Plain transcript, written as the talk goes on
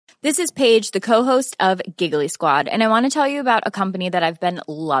This is Paige, the co-host of Giggly Squad, and I want to tell you about a company that I've been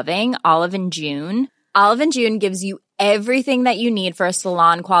loving, Olive & June. Olive & June gives you everything that you need for a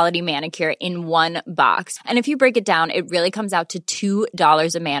salon-quality manicure in one box. And if you break it down, it really comes out to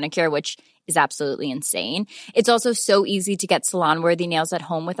 $2 a manicure, which is absolutely insane. It's also so easy to get salon-worthy nails at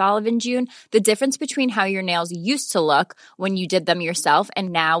home with Olive & June. The difference between how your nails used to look when you did them yourself and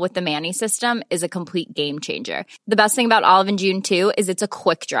now with the Mani system is a complete game changer. The best thing about Olive & June, too, is it's a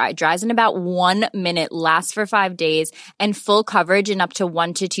quick dry. Dries in about 1 minute, lasts for 5 days, and full coverage in up to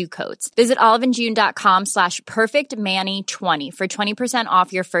 1 to 2 coats. Visit oliveandjune.com/perfectmani20 for 20%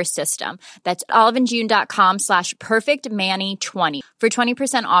 off your first system. That's oliveandjune.com/perfectmani20 for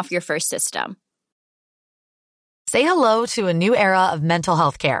 20% off your first system. Say hello to a new era of mental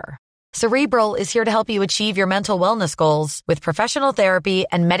health care. Cerebral is here to help you achieve your mental wellness goals with professional therapy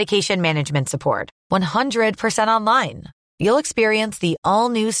and medication management support. 100% online. You'll experience the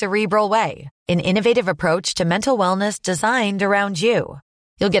all-new Cerebral Way, an innovative approach to mental wellness designed around you.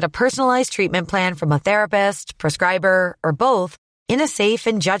 You'll get a personalized treatment plan from a therapist, prescriber, or both in a safe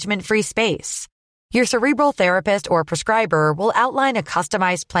and judgment-free space. Your Cerebral therapist or prescriber will outline a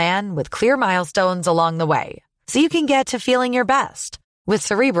customized plan with clear milestones along the way, so you can get to feeling your best. With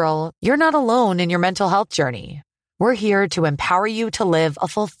Cerebral, you're not alone in your mental health journey. We're here to empower you to live a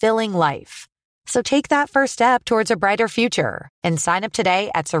fulfilling life. So take that first step towards a brighter future and sign up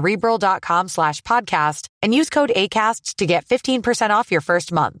today at Cerebral.com/podcast and use code ACAST to get 15% off your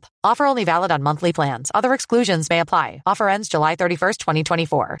first month. Offer only valid on monthly plans. Other exclusions may apply. Offer ends July 31st,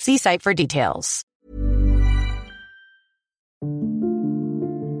 2024. See site for details.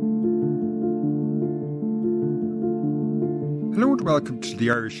 Hello and welcome to the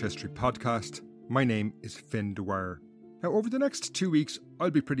Irish History Podcast. My name is Finn Dwyer. Now, over the next 2 weeks,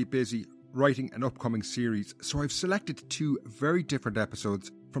 I'll be pretty busy writing an upcoming series, so I've selected 2 very different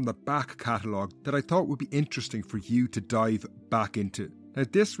episodes from the back catalogue that I thought would be interesting for you to dive back into. Now,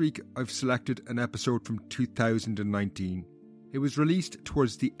 this week, I've selected an episode from 2019. It was released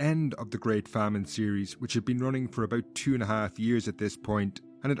towards the end of the Great Famine series, which had been running for about 2.5 years at this point,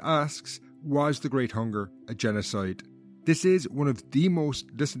 and it asks, was the Great Hunger a genocide? This is one of the most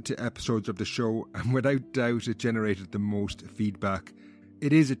listened to episodes of the show, and without doubt it generated the most feedback.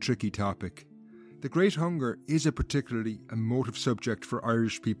 It is a tricky topic. The Great Hunger is a particularly emotive subject for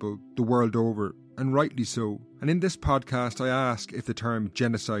Irish people the world over, and rightly so. And in this podcast I ask if the term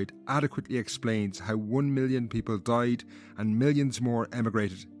genocide adequately explains how 1 million people died and millions more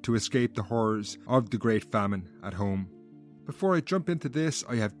emigrated to escape the horrors of the Great Famine at home. Before I jump into this,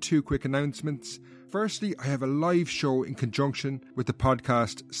 I have 2 quick announcements. Firstly, I have a live show in conjunction with the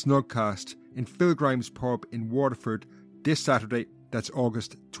podcast Snugcast in Phil Grimes Pub in Waterford this Saturday, that's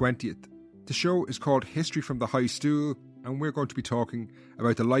August 20th. The show is called History from the High Stool, and we're going to be talking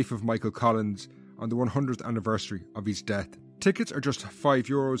about the life of Michael Collins on the 100th anniversary of his death. Tickets are just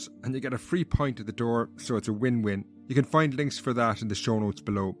 €5 and you get a free pint at the door, so it's a win-win. You can find links for that in the show notes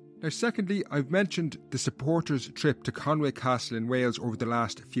below. Now, secondly, I've mentioned the supporters' trip to Conway Castle in Wales over the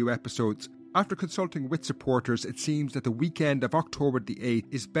last few episodes. After consulting with supporters, it seems that the weekend of October the 8th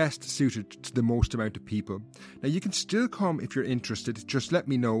is best suited to the most amount of people. Now, you can still come if you're interested, just let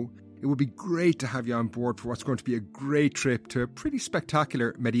me know. It would be great to have you on board for what's going to be a great trip to a pretty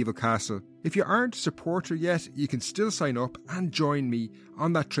spectacular medieval castle. If you aren't a supporter yet, you can still sign up and join me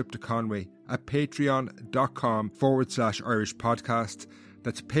on that trip to Conway at patreon.com/Irish podcast.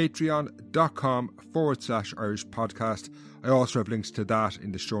 That's patreon.com/Irish podcast. I also have links to that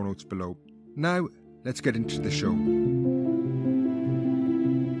in the show notes below. Now, let's get into the show.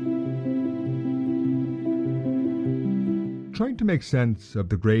 Trying to make sense of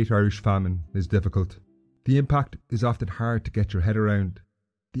the Great Irish Famine is difficult. The impact is often hard to get your head around.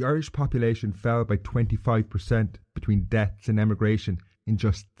 The Irish population fell by 25% between deaths and emigration in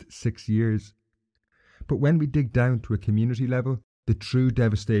just 6 years. But when we dig down to a community level, the true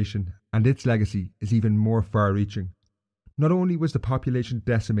devastation and its legacy is even more far-reaching. Not only was the population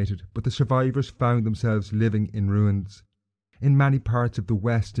decimated, but the survivors found themselves living in ruins. In many parts of the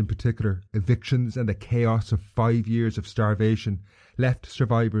West in particular, evictions and the chaos of 5 years of starvation left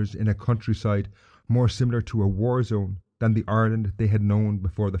survivors in a countryside more similar to a war zone than the Ireland they had known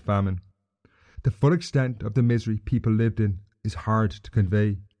before the famine. The full extent of the misery people lived in is hard to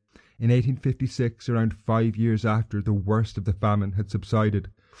convey. In 1856, around 5 years after the worst of the famine had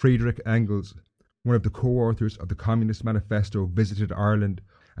subsided, Friedrich Engels, one of the co-authors of the Communist Manifesto, visited Ireland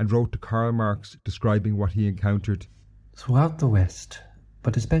and wrote to Karl Marx describing what he encountered. Throughout the West,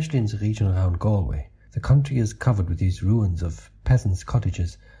 but especially in the region around Galway, the country is covered with these ruins of peasants'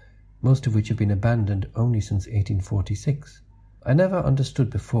 cottages, most of which have been abandoned only since 1846. I never understood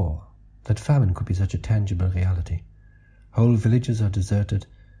before that famine could be such a tangible reality. Whole villages are deserted,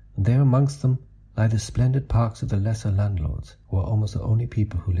 and there amongst them lie the splendid parks of the lesser landlords, who are almost the only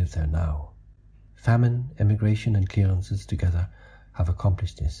people who live there now. Famine, emigration, and clearances together have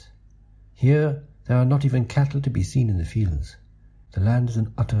accomplished this. Here there are not even cattle to be seen in the fields. The land is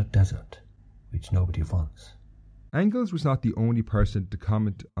an utter desert, which nobody wants. Engels was not the only person to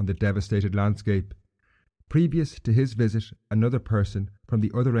comment on the devastated landscape. Previous to his visit, another person from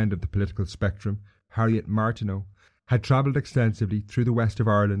the other end of the political spectrum, Harriet Martineau, had travelled extensively through the west of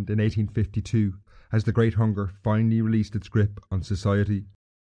Ireland in 1852 as the Great Hunger finally released its grip on society.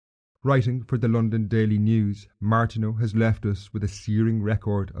 Writing for the London Daily News, Martineau has left us with a searing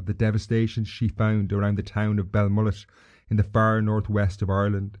record of the devastation she found around the town of Belmullet in the far northwest of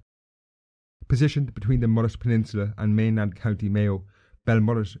Ireland. Positioned between the Mullet Peninsula and mainland County Mayo,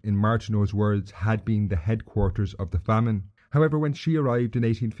 Belmullet, in Martineau's words, had been the headquarters of the famine. However, when she arrived in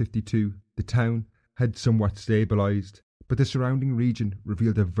 1852, the town had somewhat stabilised, but the surrounding region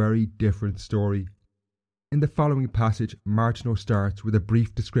revealed a very different story. In the following passage, Martineau starts with a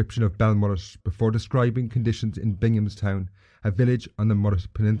brief description of Belmullet before describing conditions in Binghamstown, a village on the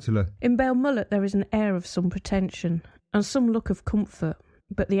Mullet Peninsula. In Belmullet there is an air of some pretension, and some look of comfort,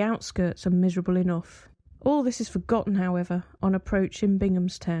 but the outskirts are miserable enough. All this is forgotten, however, on approaching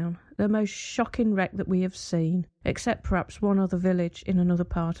Binghamstown, the most shocking wreck that we have seen, except perhaps one other village in another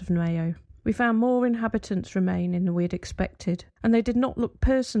part of Mayo. We found more inhabitants remaining than we had expected, and they did not look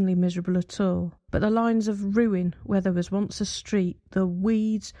personally miserable at all, but the lines of ruin where there was once a street, the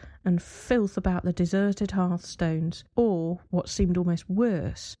weeds and filth about the deserted hearthstones, or, what seemed almost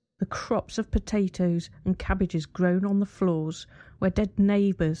worse, the crops of potatoes and cabbages grown on the floors where dead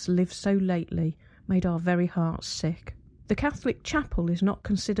neighbours lived so lately, made our very hearts sick. The Catholic chapel is not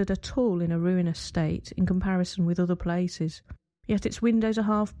considered at all in a ruinous state in comparison with other places, yet its windows are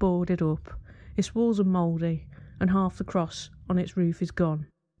half boarded up, its walls are mouldy, and half the cross on its roof is gone.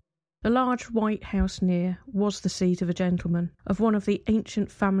 The large white house near was the seat of a gentleman of one of the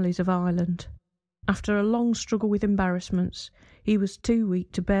ancient families of Ireland. After a long struggle with embarrassments, he was too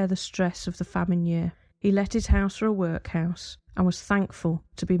weak to bear the stress of the famine year. He let his house for a workhouse, and was thankful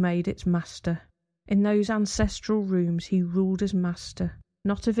to be made its master. In those ancestral rooms he ruled as master,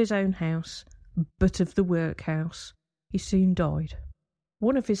 not of his own house, but of the workhouse. He soon died.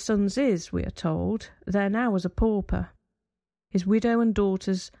 One of his sons is, we are told, there now as a pauper. His widow and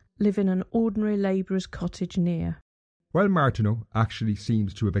daughters live in an ordinary labourer's cottage near. While Martineau actually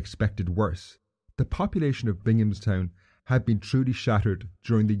seems to have expected worse, the population of Binghamstown had been truly shattered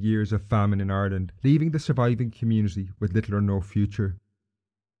during the years of famine in Ireland, leaving the surviving community with little or no future.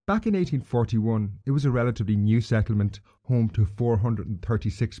 Back in 1841, it was a relatively new settlement, home to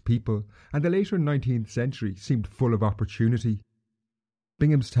 436 people, and the later 19th century seemed full of opportunity.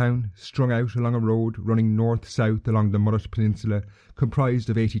 Binghamstown, strung out along a road running north-south along the Mullet Peninsula, comprised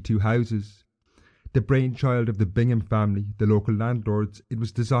of 82 houses. The brainchild of the Bingham family, the local landlords, it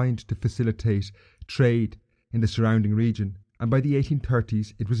was designed to facilitate trade in the surrounding region, and by the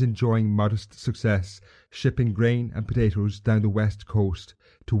 1830s it was enjoying modest success, shipping grain and potatoes down the west coast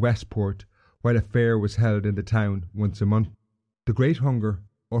to Westport, while a fair was held in the town once a month. The Great Hunger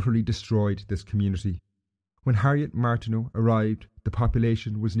utterly destroyed this community. When Harriet Martineau arrived, the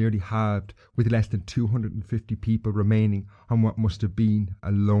population was nearly halved, with less than 250 people remaining on what must have been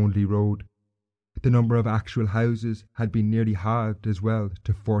a lonely road. The number of actual houses had been nearly halved as well,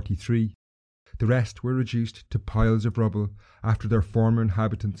 to 43. The rest were reduced to piles of rubble after their former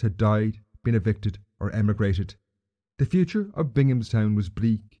inhabitants had died, been evicted or emigrated. The future of Binghamstown was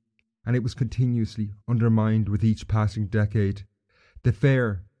bleak, and it was continuously undermined with each passing decade. The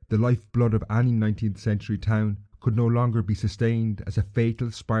fair, the lifeblood of any 19th century town, could no longer be sustained as a fatal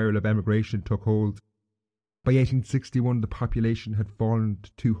spiral of emigration took hold. By 1861 the population had fallen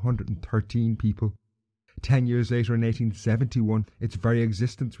to 213 people. 10 years later, in 1871, its very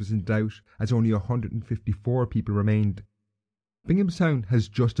existence was in doubt, as only 154 people remained. Binghamstown has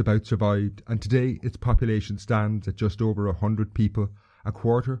just about survived, and today its population stands at just over 100 people, a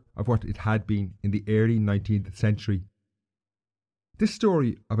quarter of what it had been in the early 19th century. This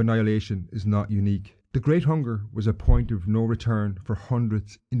story of annihilation is not unique. The Great Hunger was a point of no return for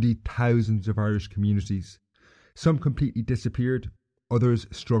hundreds, indeed thousands of Irish communities. Some completely disappeared, others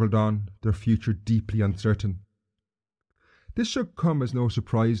struggled on, their future deeply uncertain. This should come as no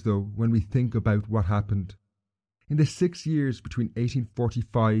surprise, though, when we think about what happened. In the 6 years between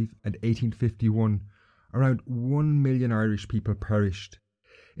 1845 and 1851, around 1 million Irish people perished.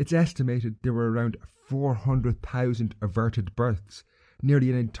 It's estimated there were around 400,000 averted births, nearly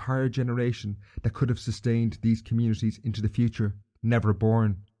an entire generation that could have sustained these communities into the future, never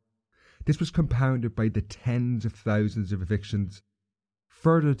born. This was compounded by the tens of thousands of evictions.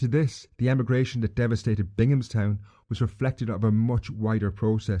 Further to this, the emigration that devastated Binghamstown was reflected of a much wider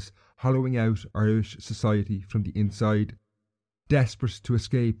process, hollowing out Irish society from the inside. Desperate to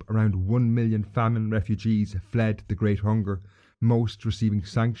escape, around 1 million famine refugees fled the Great Hunger, most receiving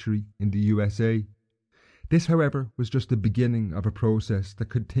sanctuary in the USA. This, however, was just the beginning of a process that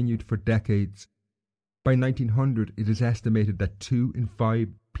continued for decades. By 1900, it is estimated that 2 in 5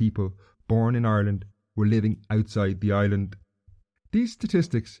 people born in Ireland were living outside the island. These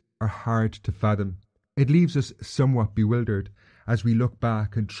statistics are hard to fathom. It leaves us somewhat bewildered as we look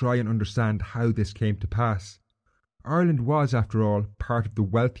back and try and understand how this came to pass. Ireland was, after all, part of the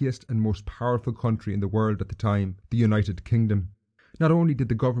wealthiest and most powerful country in the world at the time, the United Kingdom. Not only did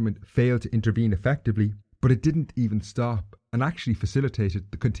the government fail to intervene effectively, but it didn't even stop and actually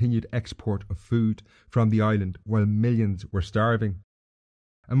facilitated the continued export of food from the island while millions were starving.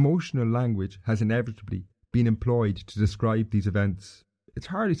 Emotional language has inevitably been employed to describe these events. It's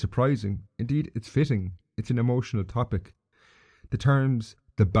hardly surprising, indeed it's fitting, it's an emotional topic. The terms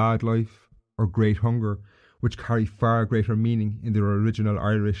the bad life or great hunger, which carry far greater meaning in their original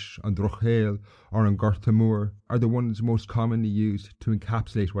Irish an Drochail or an Gortamur, are the ones most commonly used to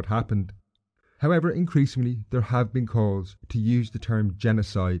encapsulate what happened. However, increasingly there have been calls to use the term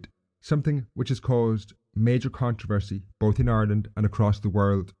genocide, something which has caused major controversy both in Ireland and across the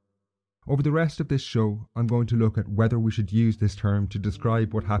world. Over the rest of this show, I'm going to look at whether we should use this term to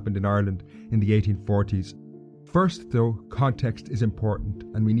describe what happened in Ireland in the 1840s. First, though, context is important,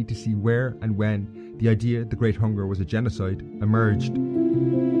 and we need to see where and when the idea the Great Hunger was a genocide emerged.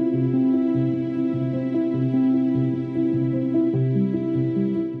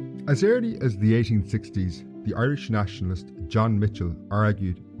 As early as the 1860s, the Irish nationalist John Mitchell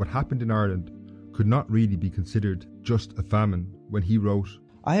argued what happened in Ireland could not really be considered just a famine when he wrote,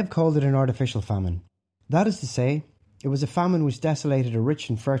 "I have called it an artificial famine. That is to say, it was a famine which desolated a rich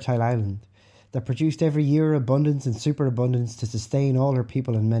and fertile island, that produced every year abundance and superabundance to sustain all her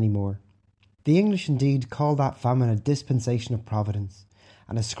people and many more. The English indeed call that famine a dispensation of Providence,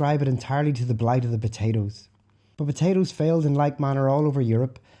 and ascribe it entirely to the blight of the potatoes. But potatoes failed in like manner all over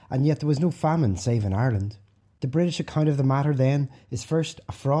Europe, and yet there was no famine save in Ireland. The British account of the matter then is first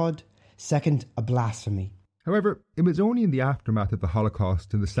a fraud, second a blasphemy." However, it was only in the aftermath of the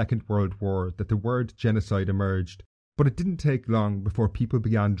Holocaust and the Second World War that the word genocide emerged, but it didn't take long before people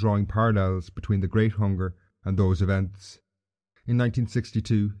began drawing parallels between the Great Hunger and those events. In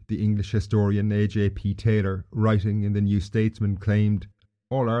 1962, the English historian A.J.P. Taylor, writing in the New Statesman, claimed,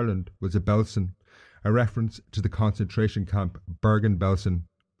 "All Ireland was a Belsen," a reference to the concentration camp Bergen-Belsen.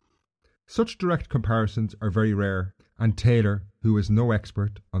 Such direct comparisons are very rare, and Taylor, who was no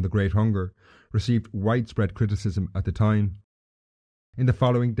expert on the Great Hunger, received widespread criticism at the time. In the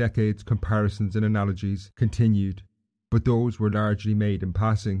following decades, comparisons and analogies continued, but those were largely made in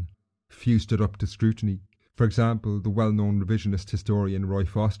passing. Few stood up to scrutiny. For example, the well-known revisionist historian Roy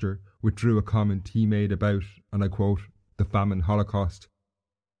Foster withdrew a comment he made about, and I quote, "the famine Holocaust."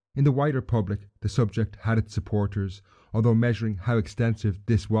 In the wider public, the subject had its supporters, although measuring how extensive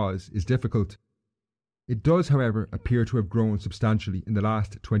this was is difficult. It does, however, appear to have grown substantially in the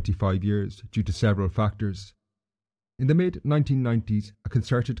last 25 years due to several factors. In the mid-1990s, a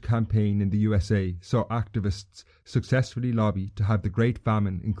concerted campaign in the USA saw activists successfully lobby to have the Great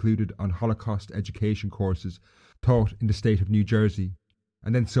Famine included on Holocaust education courses taught in the state of New Jersey,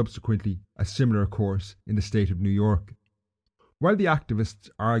 and then subsequently a similar course in the state of New York. While the activists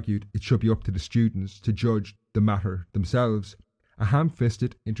argued it should be up to the students to judge the matter themselves, a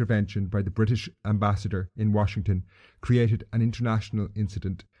ham-fisted intervention by the British ambassador in Washington created an international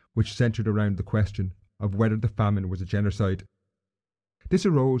incident which centred around the question of whether the famine was a genocide. This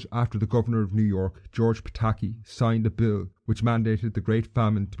arose after the Governor of New York, George Pataki, signed a bill which mandated the Great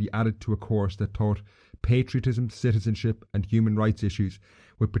Famine to be added to a course that taught patriotism, citizenship and human rights issues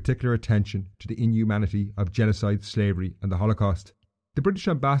with particular attention to the inhumanity of genocide, slavery and the Holocaust. The British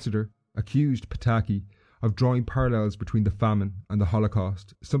ambassador accused Pataki of drawing parallels between the famine and the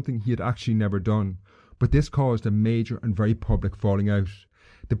Holocaust, something he had actually never done, but this caused a major and very public falling out.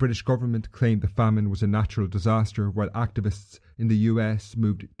 The British government claimed the famine was a natural disaster, while activists in the US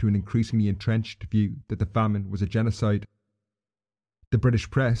moved to an increasingly entrenched view that the famine was a genocide. The British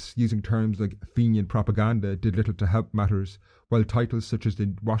press, using terms like Fenian propaganda, did little to help matters, while titles such as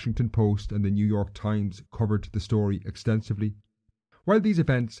the Washington Post and the New York Times covered the story extensively. While these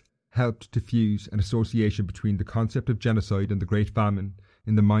events helped to fuse an association between the concept of genocide and the Great Famine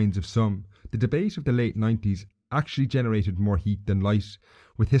in the minds of some, the debate of the late 90s actually generated more heat than light,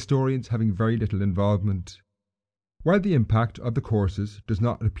 with historians having very little involvement. While the impact of the courses does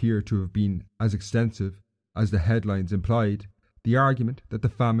not appear to have been as extensive as the headlines implied, the argument that the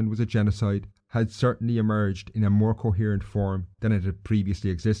famine was a genocide had certainly emerged in a more coherent form than it had previously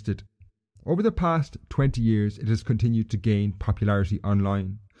existed. Over the past 20 years, it has continued to gain popularity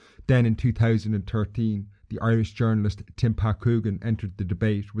online. Then in 2013, the Irish journalist Tim Pat Coogan entered the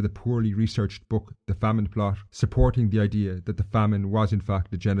debate with a poorly researched book, The Famine Plot, supporting the idea that the famine was in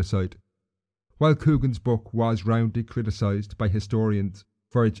fact a genocide. While Coogan's book was roundly criticised by historians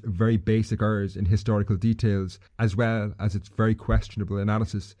for its very basic errors in historical details, as well as its very questionable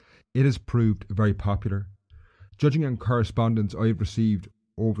analysis, it has proved very popular. Judging on correspondence I have received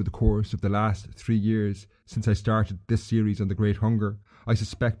over the course of the last 3 years since I started this series on the Great Hunger, I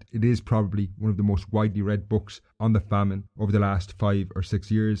suspect it is probably one of the most widely read books on the famine over the last 5 or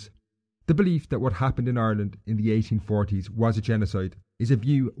 6 years. The belief that what happened in Ireland in the 1840s was a genocide is a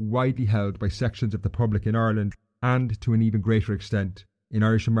view widely held by sections of the public in Ireland and, to an even greater extent, in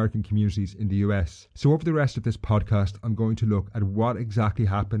Irish American communities in the US. So over the rest of this podcast, I'm going to look at what exactly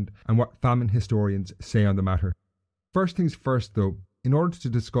happened and what famine historians say on the matter. First things first though, in order to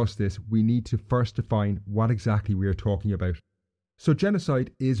discuss this, we need to first define what exactly we are talking about. So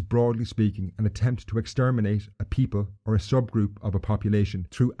genocide is, broadly speaking, an attempt to exterminate a people or a subgroup of a population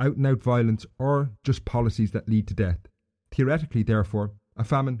through out-and-out violence or just policies that lead to death. Theoretically, therefore, a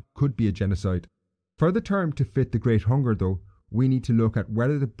famine could be a genocide. For the term to fit the Great Hunger, though, we need to look at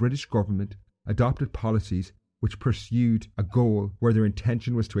whether the British government adopted policies which pursued a goal where their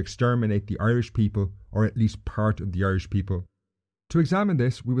intention was to exterminate the Irish people, or at least part of the Irish people. To examine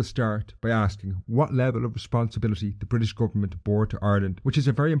this, we will start by asking what level of responsibility the British government bore to Ireland, which is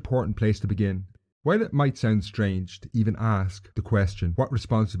a very important place to begin. While it might sound strange to even ask the question what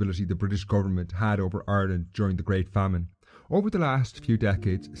responsibility the British government had over Ireland during the Great Famine, over the last few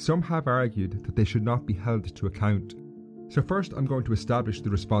decades, some have argued that they should not be held to account. So first I'm going to establish the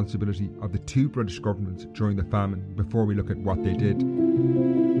responsibility of the two British governments during the famine before we look at what they did.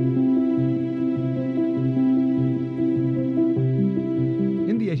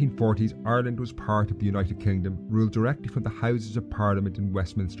 In the 1840s, Ireland was part of the United Kingdom, ruled directly from the Houses of Parliament in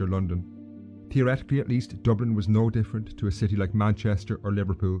Westminster, London. Theoretically at least, Dublin was no different to a city like Manchester or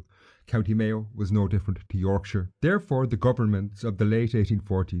Liverpool. County Mayo was no different to Yorkshire. Therefore, the governments of the late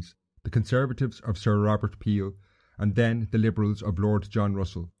 1840s, the Conservatives of Sir Robert Peel, and then the Liberals of Lord John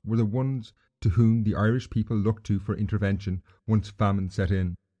Russell, were the ones to whom the Irish people looked to for intervention once famine set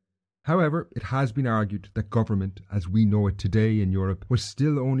in. However, it has been argued that government, as we know it today in Europe, was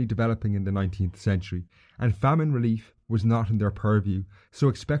still only developing in the 19th century, and famine relief was not in their purview, so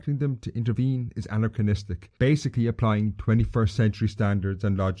expecting them to intervene is anachronistic, basically applying 21st century standards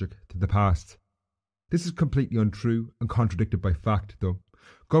and logic to the past. This is completely untrue and contradicted by fact, though.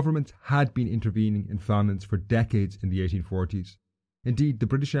 Governments had been intervening in famines for decades in the 1840s. Indeed, the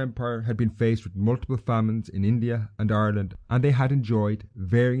British Empire had been faced with multiple famines in India and Ireland, and they had enjoyed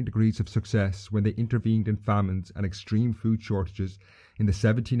varying degrees of success when they intervened in famines and extreme food shortages in the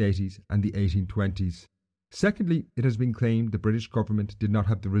 1780s and the 1820s. Secondly, it has been claimed the British government did not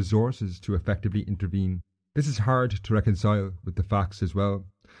have the resources to effectively intervene. This is hard to reconcile with the facts as well.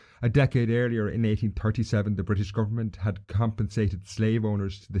 A decade earlier, in 1837, the British government had compensated slave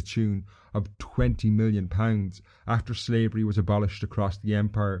owners to the tune of £20 million after slavery was abolished across the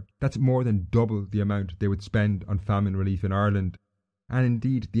empire. That's more than double the amount they would spend on famine relief in Ireland. And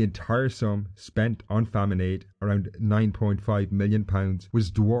indeed, the entire sum spent on famine aid, around £9.5 million,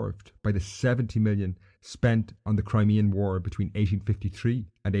 was dwarfed by the £70 million spent on the Crimean War between 1853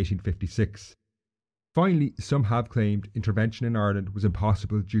 and 1856. Finally, some have claimed intervention in Ireland was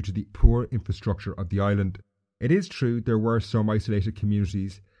impossible due to the poor infrastructure of the island. It is true there were some isolated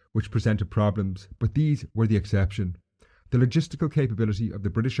communities which presented problems, but these were the exception. The logistical capability of the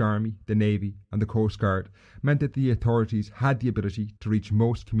British Army, the Navy and the Coast Guard meant that the authorities had the ability to reach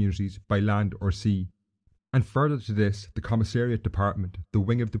most communities by land or sea. And further to this, the Commissariat Department, the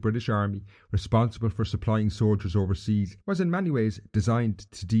wing of the British Army responsible for supplying soldiers overseas, was in many ways designed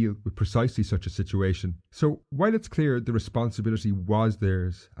to deal with precisely such a situation. So while it's clear the responsibility was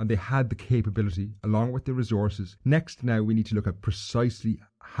theirs and they had the capability along with the resources, next now we need to look at precisely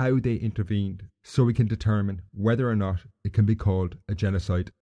how they intervened so we can determine whether or not it can be called a genocide.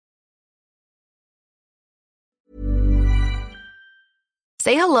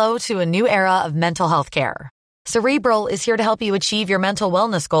 Say hello to a new era of mental health care. Cerebral is here to help you achieve your mental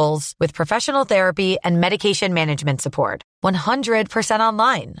wellness goals with professional therapy and medication management support. 100%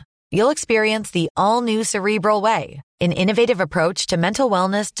 online. You'll experience the all-new Cerebral Way, an innovative approach to mental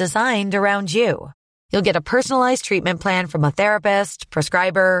wellness designed around you. You'll get a personalized treatment plan from a therapist,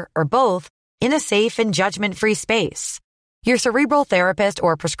 prescriber, or both in a safe and judgment-free space. Your Cerebral therapist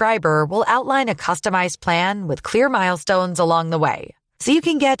or prescriber will outline a customized plan with clear milestones along the way, so you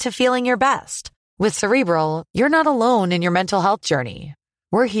can get to feeling your best. With Cerebral, you're not alone in your mental health journey.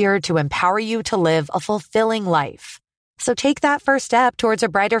 We're here to empower you to live a fulfilling life. So take that first step towards a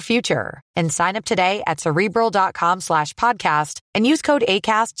brighter future and sign up today at Cerebral.com/podcast and use code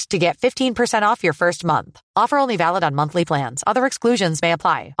ACAST to get 15% off your first month. Offer only valid on monthly plans. Other exclusions may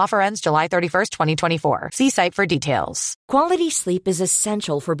apply. Offer ends July 31st, 2024. See site for details. Quality sleep is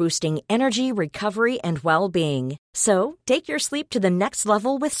essential for boosting energy, recovery, and well-being. So take your sleep to the next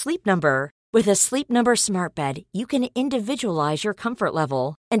level with Sleep Number. With a Sleep Number smart bed, you can individualize your comfort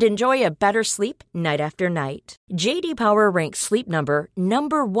level and enjoy a better sleep night after night. J.D. Power ranks Sleep Number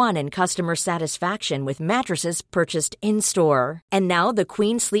 #1 in customer satisfaction with mattresses purchased in-store. And now the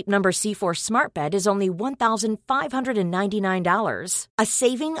Queen Sleep Number C4 smart bed is only $1,599, a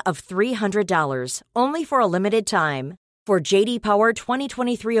saving of $300, only for a limited time. For J.D. Power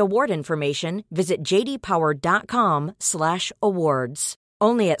 2023 award information, visit jdpower.com/awards.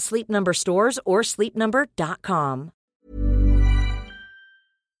 Only at Sleep Number stores or sleepnumber.com.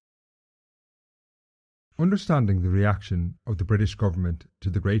 Understanding the reaction of the British government to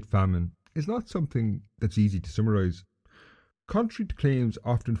the Great Famine is not something that's easy to summarise. Contrary to claims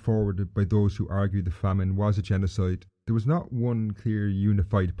often forwarded by those who argue the famine was a genocide, there was not one clear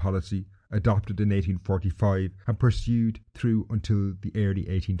unified policy adopted in 1845 and pursued through until the early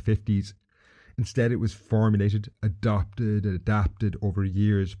 1850s. Instead, it was formulated, adopted and adapted over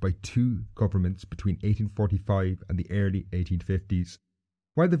years by two governments between 1845 and the early 1850s.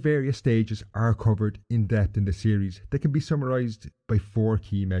 While the various stages are covered in depth in the series, they can be summarised by four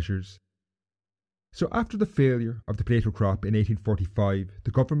key measures. So after the failure of the potato crop in 1845,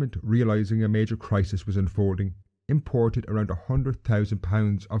 the government, realising a major crisis was unfolding, imported around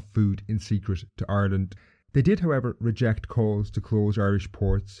 £100,000 of food in secret to Ireland. They did, however, reject calls to close Irish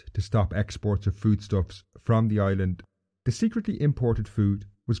ports to stop exports of foodstuffs from the island. The secretly imported food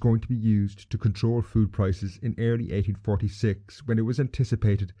was going to be used to control food prices in early 1846, when it was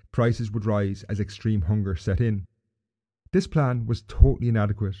anticipated prices would rise as extreme hunger set in. This plan was totally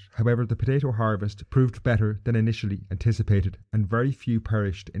inadequate. However, the potato harvest proved better than initially anticipated, and very few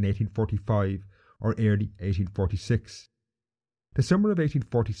perished in 1845 or early 1846. The summer of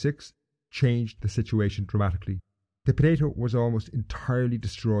 1846 changed the situation dramatically. The potato was almost entirely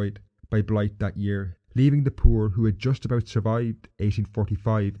destroyed by blight that year, leaving the poor, who had just about survived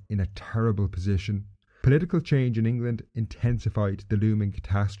 1845, in a terrible position. Political change in England intensified the looming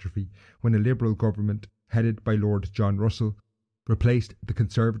catastrophe when a Liberal government, headed by Lord John Russell, replaced the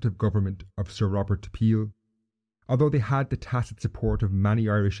Conservative government of Sir Robert Peel. Although they had the tacit support of many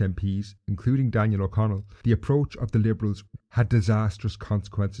Irish MPs, including Daniel O'Connell, the approach of the Liberals had disastrous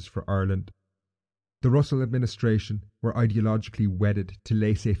consequences for Ireland. The Russell administration were ideologically wedded to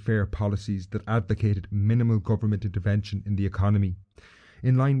laissez-faire policies that advocated minimal government intervention in the economy.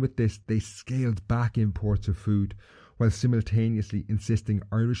 In line with this, they scaled back imports of food, while simultaneously insisting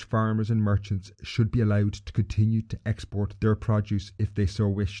Irish farmers and merchants should be allowed to continue to export their produce if they so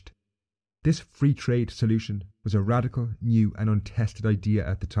wished. This free trade solution was a radical, new and untested idea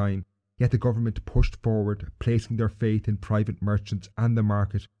at the time, yet the government pushed forward, placing their faith in private merchants and the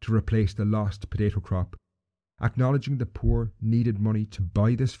market to replace the lost potato crop. Acknowledging the poor needed money to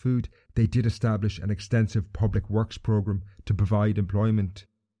buy this food, they did establish an extensive public works programme to provide employment.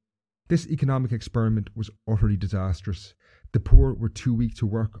 This economic experiment was utterly disastrous. The poor were too weak to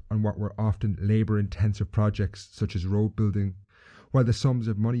work on what were often labour-intensive projects such as road building. While the sums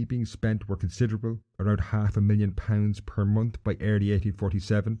of money being spent were considerable, around £500,000 per month by early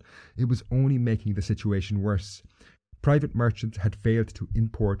 1847, it was only making the situation worse. Private merchants had failed to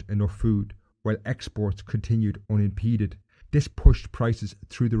import enough food, while exports continued unimpeded. This pushed prices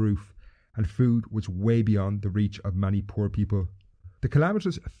through the roof, and food was way beyond the reach of many poor people. The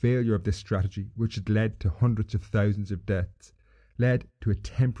calamitous failure of this strategy, which had led to hundreds of thousands of deaths, led to a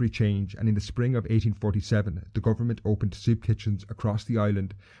temporary change, and in the spring of 1847 the government opened soup kitchens across the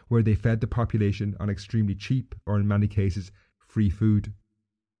island where they fed the population on extremely cheap, or in many cases, free food.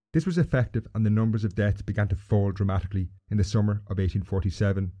 This was effective, and the numbers of deaths began to fall dramatically in the summer of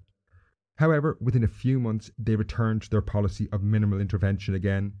 1847. However, within a few months they returned to their policy of minimal intervention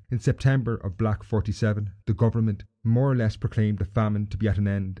again. In September of Black 47, the government more or less proclaimed the famine to be at an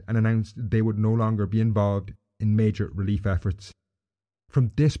end and announced they would no longer be involved in major relief efforts.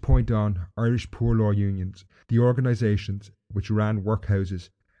 From this point on, Irish poor law unions, the organisations which ran workhouses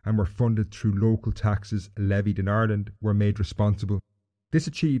and were funded through local taxes levied in Ireland, were made responsible. This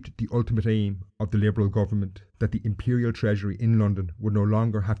achieved the ultimate aim of the Liberal government, that the Imperial Treasury in London would no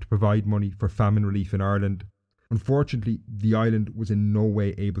longer have to provide money for famine relief in Ireland. Unfortunately, the island was in no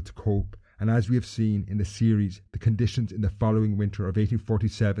way able to cope, and as we have seen in the series, the conditions in the following winter of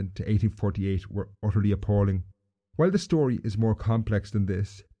 1847 to 1848 were utterly appalling. While the story is more complex than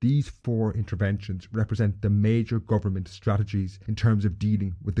this, these 4 interventions represent the major government strategies in terms of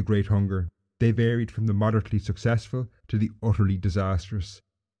dealing with the Great Hunger. They varied from the moderately successful to the utterly disastrous.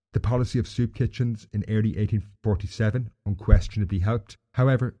 The policy of soup kitchens in early 1847 unquestionably helped.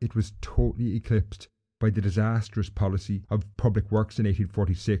 However, it was totally eclipsed by the disastrous policy of public works in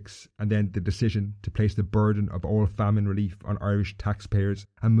 1846, and then the decision to place the burden of all famine relief on Irish taxpayers,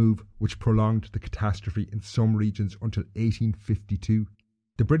 a move which prolonged the catastrophe in some regions until 1852.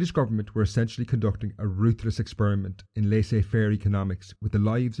 The British government were essentially conducting a ruthless experiment in laissez-faire economics with the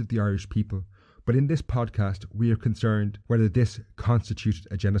lives of the Irish people, but in this podcast we are concerned whether this constituted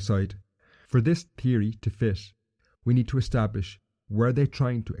a genocide. For this theory to fit, we need to establish, were they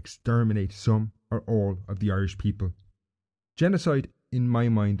trying to exterminate some or all of the Irish people? Genocide, in my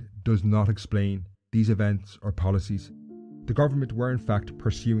mind, does not explain these events or policies. The government were in fact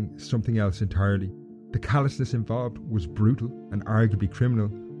pursuing something else entirely. The callousness involved was brutal and arguably criminal,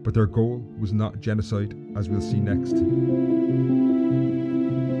 but their goal was not genocide, as we'll see next.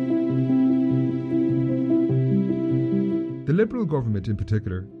 The Liberal government in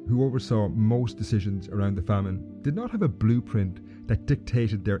particular, who oversaw most decisions around the famine, did not have a blueprint that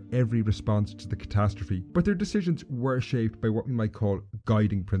dictated their every response to the catastrophe, but their decisions were shaped by what we might call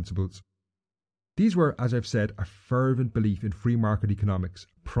guiding principles. These were, as I've said, a fervent belief in free market economics,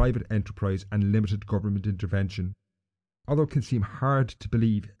 private enterprise and limited government intervention. Although it can seem hard to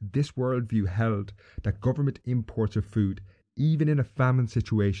believe, this worldview held that government imports of food, even in a famine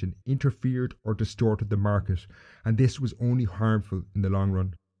situation, interfered or distorted the market, and this was only harmful in the long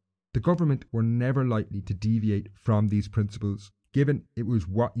run. The government were never likely to deviate from these principles, given it was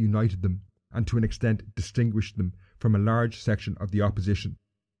what united them, and to an extent distinguished them from a large section of the opposition.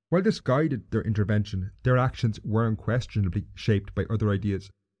 While this guided their intervention, their actions were unquestionably shaped by other ideas.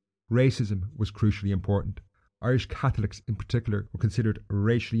 Racism was crucially important. Irish Catholics in particular were considered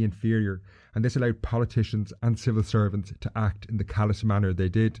racially inferior, and this allowed politicians and civil servants to act in the callous manner they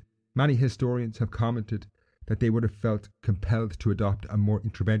did. Many historians have commented that they would have felt compelled to adopt a more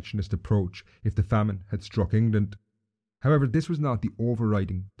interventionist approach if the famine had struck England. However, this was not the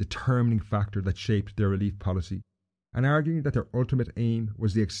overriding, determining factor that shaped their relief policy. And arguing that their ultimate aim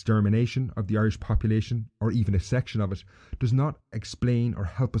was the extermination of the Irish population, or even a section of it, does not explain or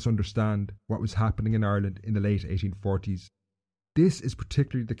help us understand what was happening in Ireland in the late 1840s. This is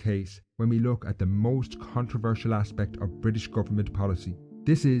particularly the case when we look at the most controversial aspect of British government policy.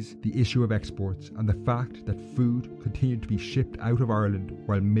 This is the issue of exports and the fact that food continued to be shipped out of Ireland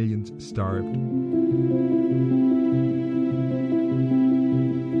while millions starved.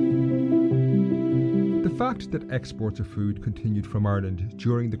 The fact that exports of food continued from Ireland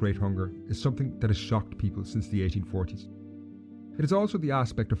during the Great Hunger is something that has shocked people since the 1840s. It is also the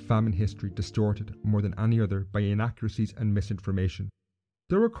aspect of famine history distorted more than any other by inaccuracies and misinformation.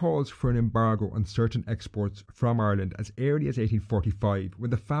 There were calls for an embargo on certain exports from Ireland as early as 1845, when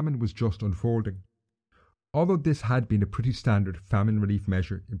the famine was just unfolding. Although this had been a pretty standard famine relief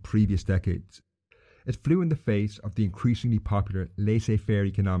measure in previous decades, it flew in the face of the increasingly popular laissez-faire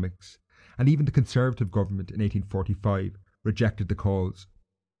economics, and even the Conservative government in 1845 rejected the calls.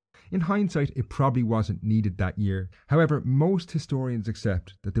 In hindsight, it probably wasn't needed that year. However, most historians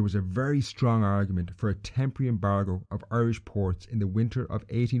accept that there was a very strong argument for a temporary embargo of Irish ports in the winter of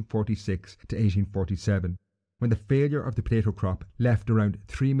 1846 to 1847, when the failure of the potato crop left around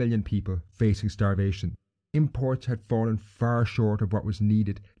 3 million people facing starvation. Imports had fallen far short of what was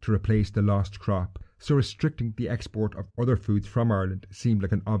needed to replace the lost crop, so restricting the export of other foods from Ireland seemed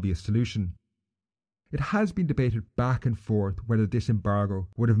like an obvious solution. It has been debated back and forth whether this embargo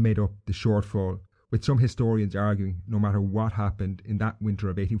would have made up the shortfall, with some historians arguing no matter what happened in that winter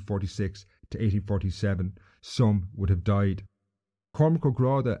of 1846 to 1847, some would have died. Cormac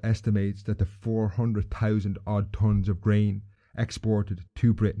O'Grada estimates that the 400,000 odd tonnes of grain exported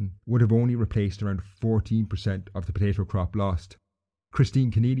to Britain would have only replaced around 14% of the potato crop lost.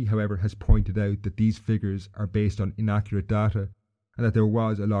 Christine Keneally, however, has pointed out that these figures are based on inaccurate data, and that there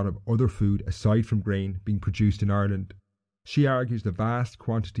was a lot of other food aside from grain being produced in Ireland. She argues the vast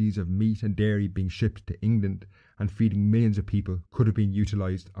quantities of meat and dairy being shipped to England and feeding millions of people could have been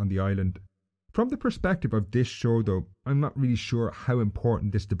utilised on the island. From the perspective of this show, though, I'm not really sure how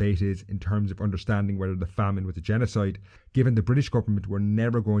important this debate is in terms of understanding whether the famine was a genocide, given the British government were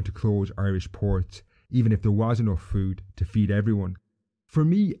never going to close Irish ports, even if there was enough food to feed everyone. For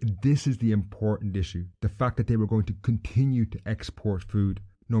me, this is the important issue, the fact that they were going to continue to export food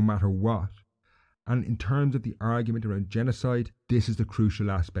no matter what. And in terms of the argument around genocide, this is the crucial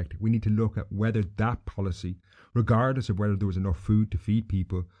aspect. We need to look at whether that policy, regardless of whether there was enough food to feed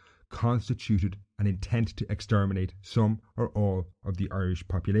people, constituted an intent to exterminate some or all of the Irish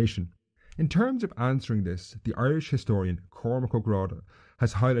population. In terms of answering this, the Irish historian Cormac O'Grada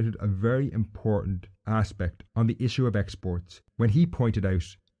has highlighted a very important aspect on the issue of exports when he pointed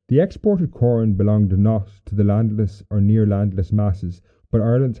out, "The exported corn belonged not to the landless or near landless masses, but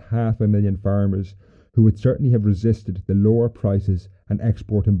Ireland's 500,000 farmers who would certainly have resisted the lower prices an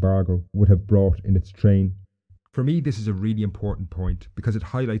export embargo would have brought in its train." For me, this is a really important point because it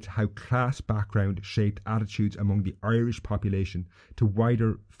highlights how class background shaped attitudes among the Irish population to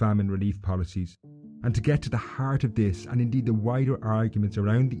wider famine relief policies. And to get to the heart of this, and indeed the wider arguments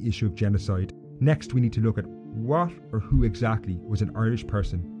around the issue of genocide, next we need to look at what or who exactly was an Irish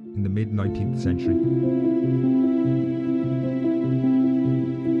person in the mid-19th century.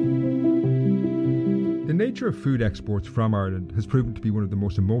 The nature of food exports from Ireland has proven to be one of the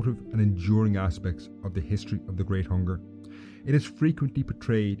most emotive and enduring aspects of the history of the Great Hunger. It is frequently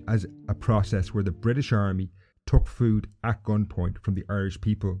portrayed as a process where the British Army took food at gunpoint from the Irish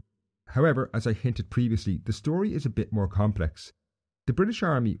people. However, as I hinted previously, the story is a bit more complex. The British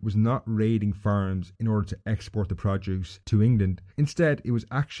Army was not raiding farms in order to export the produce to England. Instead, it was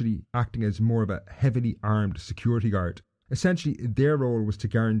actually acting as more of a heavily armed security guard. Essentially, their role was to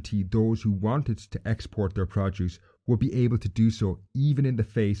guarantee those who wanted to export their produce would be able to do so even in the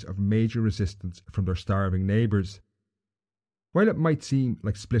face of major resistance from their starving neighbours. While it might seem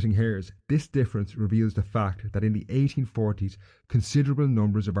like splitting hairs, this difference reveals the fact that in the 1840s, considerable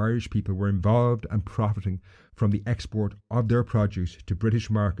numbers of Irish people were involved and profiting from the export of their produce to British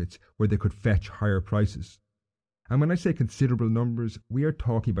markets where they could fetch higher prices. And when I say considerable numbers, we are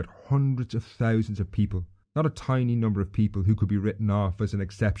talking about hundreds of thousands of people, not a tiny number of people who could be written off as an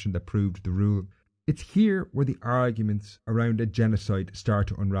exception that proved the rule. It's here where the arguments around a genocide start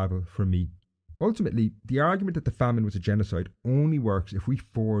to unravel for me. Ultimately, the argument that the famine was a genocide only works if we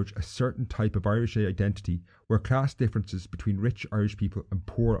forge a certain type of Irish identity where class differences between rich Irish people and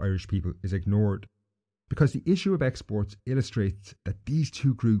poor Irish people is ignored. Because the issue of exports illustrates that these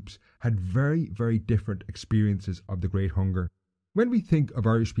two groups had very, very different experiences of the Great Hunger. When we think of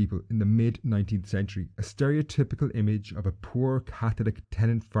Irish people in the mid-19th century, a stereotypical image of a poor Catholic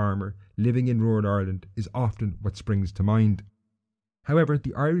tenant farmer living in rural Ireland is often what springs to mind. However,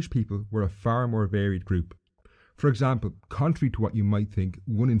 the Irish people were a far more varied group. For example, contrary to what you might think,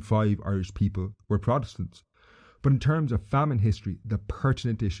 1 in 5 Irish people were Protestants. But in terms of famine history, the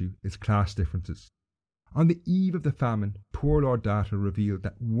pertinent issue is class differences. On the eve of the famine, Poor Law data revealed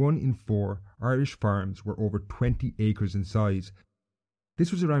that 1 in 4 Irish farms were over 20 acres in size.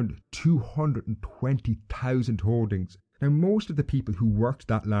 This was around 220,000 holdings. Now, most of the people who worked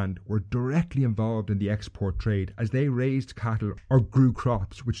that land were directly involved in the export trade as they raised cattle or grew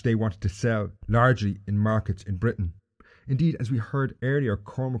crops which they wanted to sell, largely in markets in Britain. Indeed, as we heard earlier,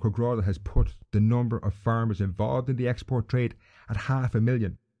 Cormac O'Grada has put the number of farmers involved in the export trade at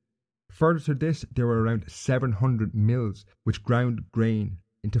 500,000. Further to this, there were around 700 mills which ground grain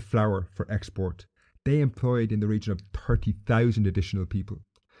into flour for export. They employed in the region of 30,000 additional people.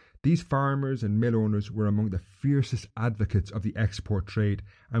 These farmers and mill owners were among the fiercest advocates of the export trade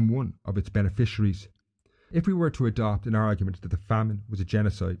and one of its beneficiaries. If we were to adopt an argument that the famine was a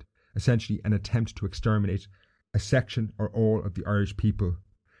genocide, essentially an attempt to exterminate a section or all of the Irish people,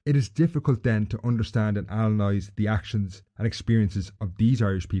 it is difficult then to understand and analyse the actions and experiences of these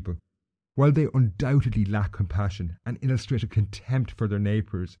Irish people. While they undoubtedly lack compassion and illustrate a contempt for their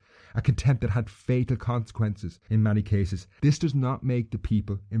neighbours, a contempt that had fatal consequences in many cases, this does not make the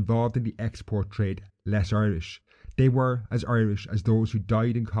people involved in the export trade less Irish. They were as Irish as those who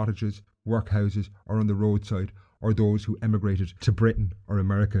died in cottages, workhouses or on the roadside, or those who emigrated to Britain or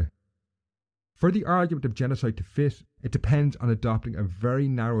America. For the argument of genocide to fit, it depends on adopting a very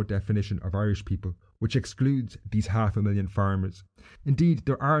narrow definition of Irish people, which excludes these 500,000 farmers. Indeed,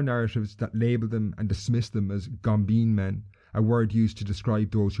 there are narratives that label them and dismiss them as gombeen men, a word used to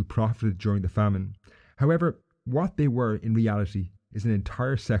describe those who profited during the famine. However, what they were in reality is an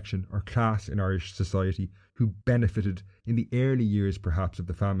entire section or class in Irish society who benefited in the early years perhaps of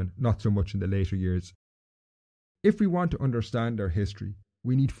the famine, not so much in the later years. If we want to understand our history,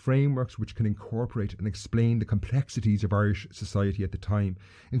 we need frameworks which can incorporate and explain the complexities of Irish society at the time,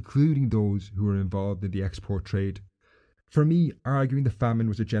 including those who were involved in the export trade. For me, arguing the famine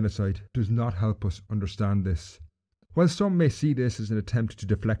was a genocide does not help us understand this. While some may see this as an attempt to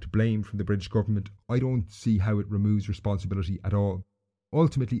deflect blame from the British government, I don't see how it removes responsibility at all.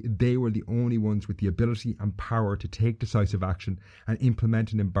 Ultimately, they were the only ones with the ability and power to take decisive action and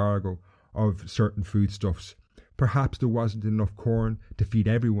implement an embargo of certain foodstuffs. Perhaps there wasn't enough corn to feed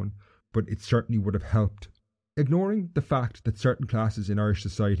everyone, but it certainly would have helped. Ignoring the fact that certain classes in Irish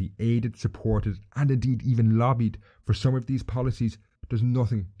society aided, supported, and indeed even lobbied for some of these policies does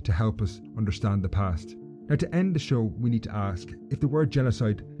nothing to help us understand the past. Now, to end the show, we need to ask, if the word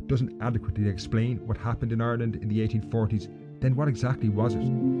genocide doesn't adequately explain what happened in Ireland in the 1840s, then what exactly was it?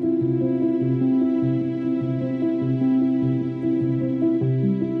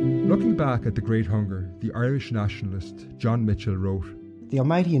 Looking back at the Great Hunger, the Irish nationalist John Mitchell wrote, "The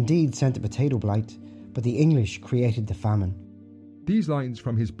Almighty indeed sent the potato blight, but the English created the famine." These lines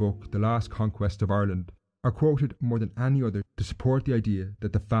from his book, The Last Conquest of Ireland, are quoted more than any other to support the idea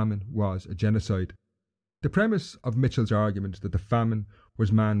that the famine was a genocide. The premise of Mitchell's argument that the famine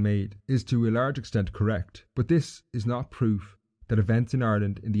was man-made is to a large extent correct, but this is not proof that events in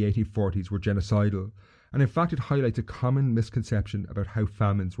Ireland in the 1840s were genocidal, and in fact it highlights a common misconception about how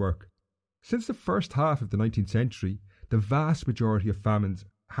famines work. Since the first half of the 19th century, the vast majority of famines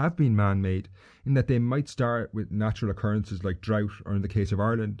have been man-made, in that they might start with natural occurrences like drought, or in the case of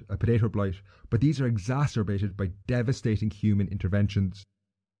Ireland, a potato blight, but these are exacerbated by devastating human interventions.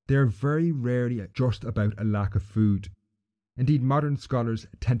 They are very rarely just about a lack of food. Indeed, modern scholars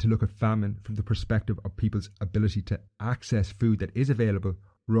tend to look at famine from the perspective of people's ability to access food that is available,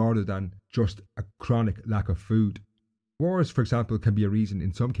 rather than just a chronic lack of food. Wars, for example, can be a reason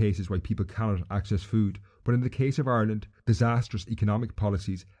in some cases why people cannot access food, but in the case of Ireland, disastrous economic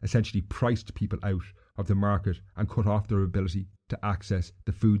policies essentially priced people out of the market and cut off their ability to access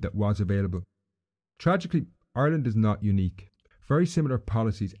the food that was available. Tragically, Ireland is not unique. Very similar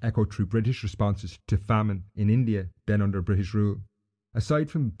policies echoed through British responses to famine in India, then under British rule. Aside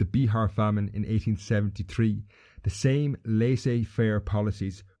from the Bihar famine in 1873, the same laissez-faire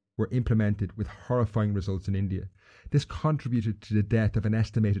policies were implemented with horrifying results in India. This contributed to the death of an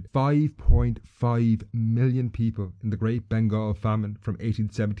estimated 5.5 million people in the Great Bengal famine from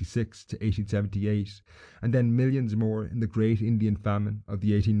 1876 to 1878, and then millions more in the Great Indian famine of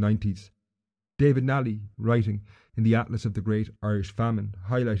the 1890s. David Nally, writing in the Atlas of the Great Irish Famine,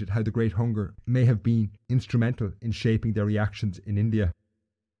 highlighted how the Great Hunger may have been instrumental in shaping their reactions in India.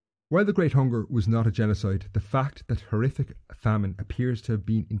 While the Great Hunger was not a genocide, the fact that horrific famine appears to have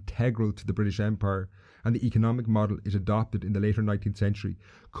been integral to the British Empire and the economic model it adopted in the later 19th century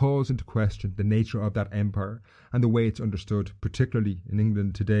calls into question the nature of that empire and the way it's understood, particularly in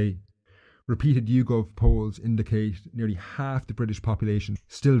England today. Repeated YouGov polls indicate nearly half the British population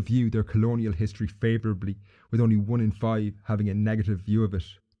still view their colonial history favourably, with only 1 in 5 having a negative view of it.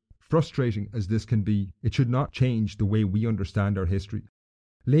 Frustrating as this can be, it should not change the way we understand our history.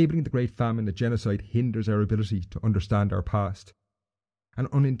 Labelling the Great Famine a genocide hinders our ability to understand our past. An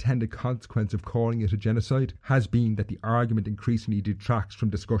unintended consequence of calling it a genocide has been that the argument increasingly detracts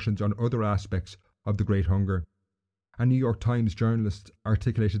from discussions on other aspects of the Great Hunger. A New York Times journalist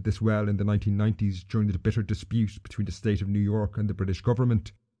articulated this well in the 1990s during the bitter dispute between the state of New York and the British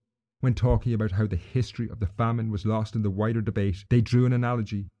government. When talking about how the history of the famine was lost in the wider debate, they drew an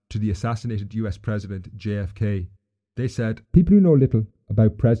analogy to the assassinated US President JFK. They said, "People who know little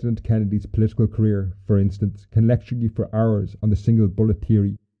about President Kennedy's political career, for instance, can lecture you for hours on the single bullet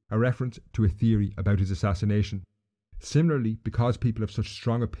theory," a reference to a theory about his assassination. Similarly, because people have such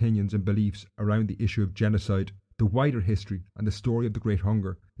strong opinions and beliefs around the issue of genocide, the wider history and the story of the Great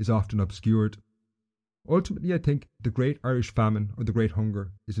Hunger is often obscured. Ultimately, I think the Great Irish Famine or the Great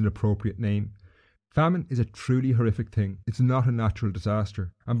Hunger is an appropriate name. Famine is a truly horrific thing. It's not a natural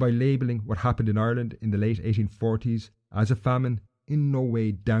disaster. And by labelling what happened in Ireland in the late 1840s as a famine, in no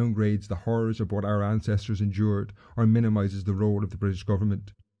way downgrades the horrors of what our ancestors endured or minimises the role of the British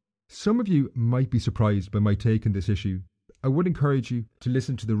government. Some of you might be surprised by my take on this issue. I would encourage you to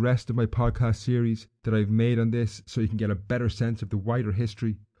listen to the rest of my podcast series that I've made on this so you can get a better sense of the wider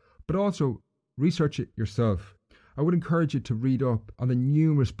history, but also research it yourself. I would encourage you to read up on the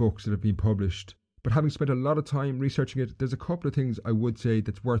numerous books that have been published, but having spent a lot of time researching it, there's a couple of things I would say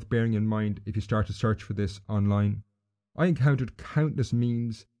that's worth bearing in mind if you start to search for this online. I encountered countless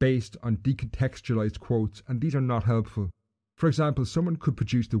memes based on decontextualised quotes, and these are not helpful. For example, someone could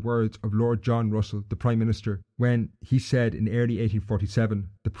produce the words of Lord John Russell, the Prime Minister, when he said in early 1847,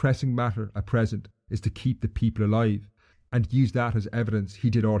 "The pressing matter at present is to keep the people alive," and use that as evidence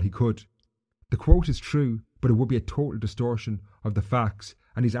he did all he could. The quote is true, but it would be a total distortion of the facts,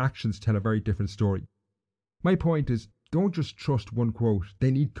 and his actions tell a very different story. My point is, don't just trust one quote,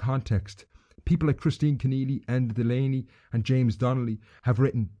 they need context. People like Christine Keneally, Enda Delaney and James Donnelly have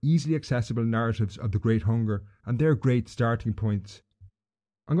written easily accessible narratives of the Great Hunger, and they're great starting points.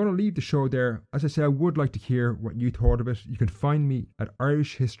 I'm going to leave the show there. As I say, I would like to hear what you thought of it. You can find me at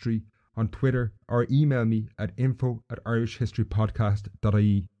Irish History on Twitter or email me at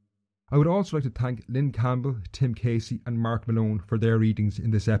info@irishhistorypodcast.ie. I would also like to thank Lynn Campbell, Tim Casey and Mark Malone for their readings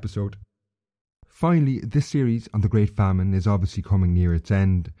in this episode. Finally, this series on the Great Famine is obviously coming near its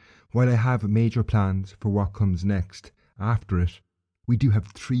end. While I have major plans for what comes next after it, we do have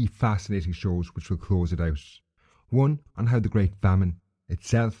 3 fascinating shows which will close it out. One on how the Great Famine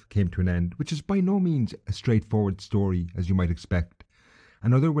itself came to an end, which is by no means a straightforward story as you might expect.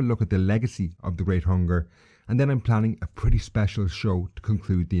 Another will look at the legacy of the Great Hunger, and then I'm planning a pretty special show to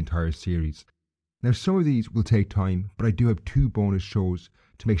conclude the entire series. Now, some of these will take time, but I do have 2 bonus shows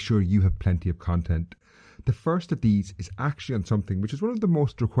to make sure you have plenty of content. The first of these is actually on something which is one of the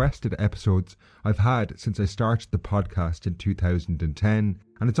most requested episodes I've had since I started the podcast in 2010,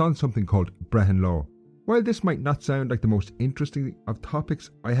 and it's on something called Brehon Law. While this might not sound like the most interesting of topics,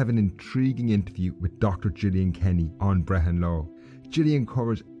 I have an intriguing interview with Dr. Gillian Kenny on Brehon Law. Gillian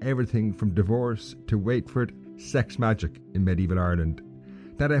covers everything from divorce to, wait for it, sex magic in medieval Ireland.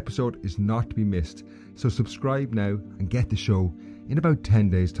 That episode is not to be missed, so subscribe now and get the show in about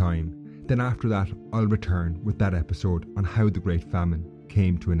 10 days' time. Then after that, I'll return with that episode on how the Great Famine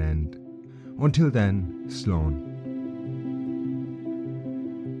came to an end. Until then, Slán.